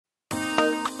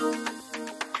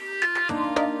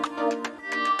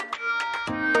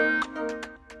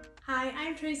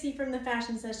Tracy from the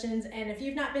Fashion Sessions, and if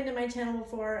you've not been to my channel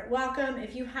before, welcome.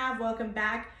 If you have, welcome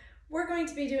back. We're going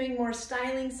to be doing more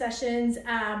styling sessions,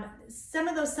 some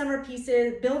of those summer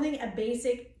pieces, building a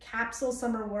basic capsule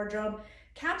summer wardrobe.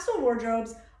 Capsule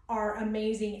wardrobes are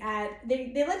amazing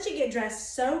they let you get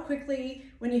dressed so quickly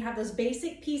when you have those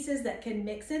basic pieces that can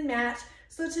mix and match.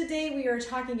 So today we are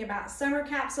talking about summer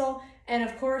capsule, and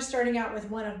of course starting out with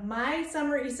one of my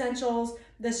summer essentials,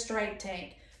 the striped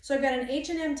tank. So I've got an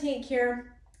H&M tank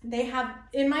here. They have,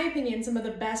 in my opinion, some of the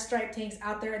best striped tanks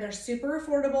out there. They're super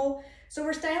affordable. So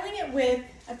we're styling it with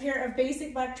a pair of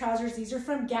basic black trousers. These are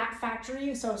from Gap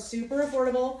Factory, so super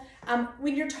affordable.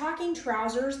 When you're talking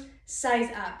trousers,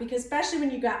 size up, because especially when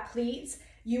you've got pleats,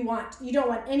 you don't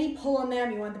want any pull on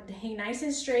them. You want them to hang nice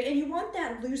and straight, and you want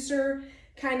that looser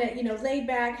kind of, laid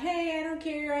back, hey, I don't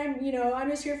care, I'm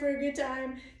just here for a good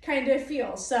time kind of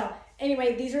feel. So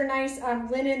anyway, these are nice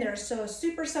linen. They're so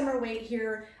super summer weight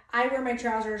here. I wear my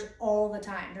trousers all the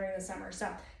time during the summer. So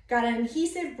got an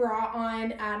adhesive bra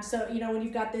on. So, when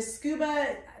you've got this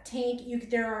scuba tank,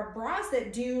 there are bras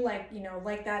that do like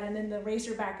that, and then the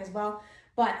racer back as well.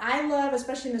 But I love,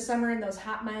 especially in the summer and those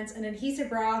hot months, an adhesive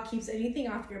bra keeps anything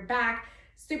off your back.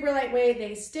 Super lightweight.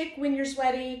 They stick when you're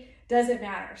sweaty. Doesn't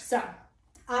matter. So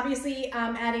obviously,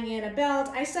 adding in a belt.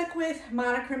 I stuck with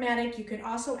monochromatic. You can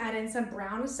also add in some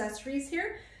brown accessories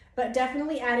here, but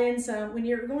definitely add in some, when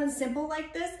you're going simple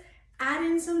like this, add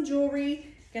in some jewelry.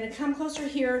 Gonna come closer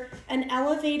here, an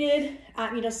elevated,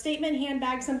 statement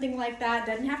handbag, something like that.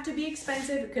 Doesn't have to be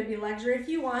expensive. It could be luxury if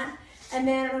you want. And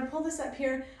then I'm gonna pull this up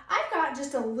here. I've got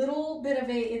just a little bit of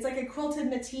it's like a quilted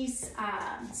Matisse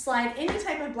slide. Any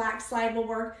type of black slide will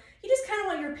work. You just kind of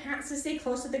want your pants to stay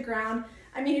close to the ground.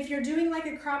 I mean, if you're doing like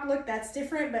a crop look, that's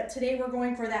different, but today we're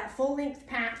going for that full length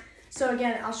pant. So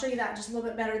again, I'll show you that just a little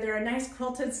bit better. They're a nice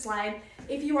quilted slide.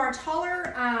 If you are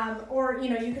taller, or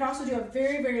you could also do a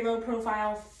very, very low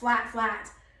profile, flat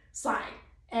slide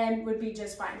and would be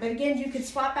just fine. But again, you could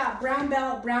swap out brown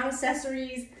belt, brown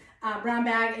accessories, brown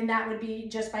bag, and that would be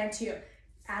just fine too.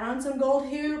 Add on some gold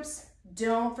hoops.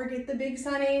 Don't forget the big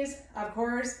sunnies, of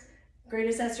course, great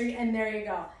accessory, and there you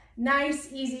go. Nice,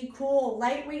 easy, cool,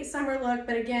 lightweight summer look,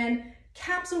 but again,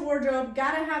 capsule wardrobe,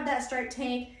 gotta have that striped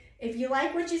tank. If you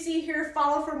like what you see here,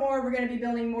 follow for more. We're gonna be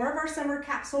building more of our summer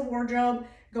capsule wardrobe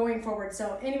going forward.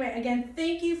 So anyway, again,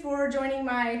 thank you for joining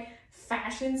my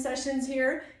fashion sessions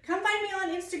here. Come find me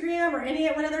on Instagram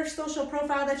or what other social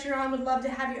profile that you're on. Would love to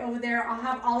have you over there. I'll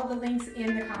have all of the links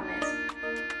in the comments.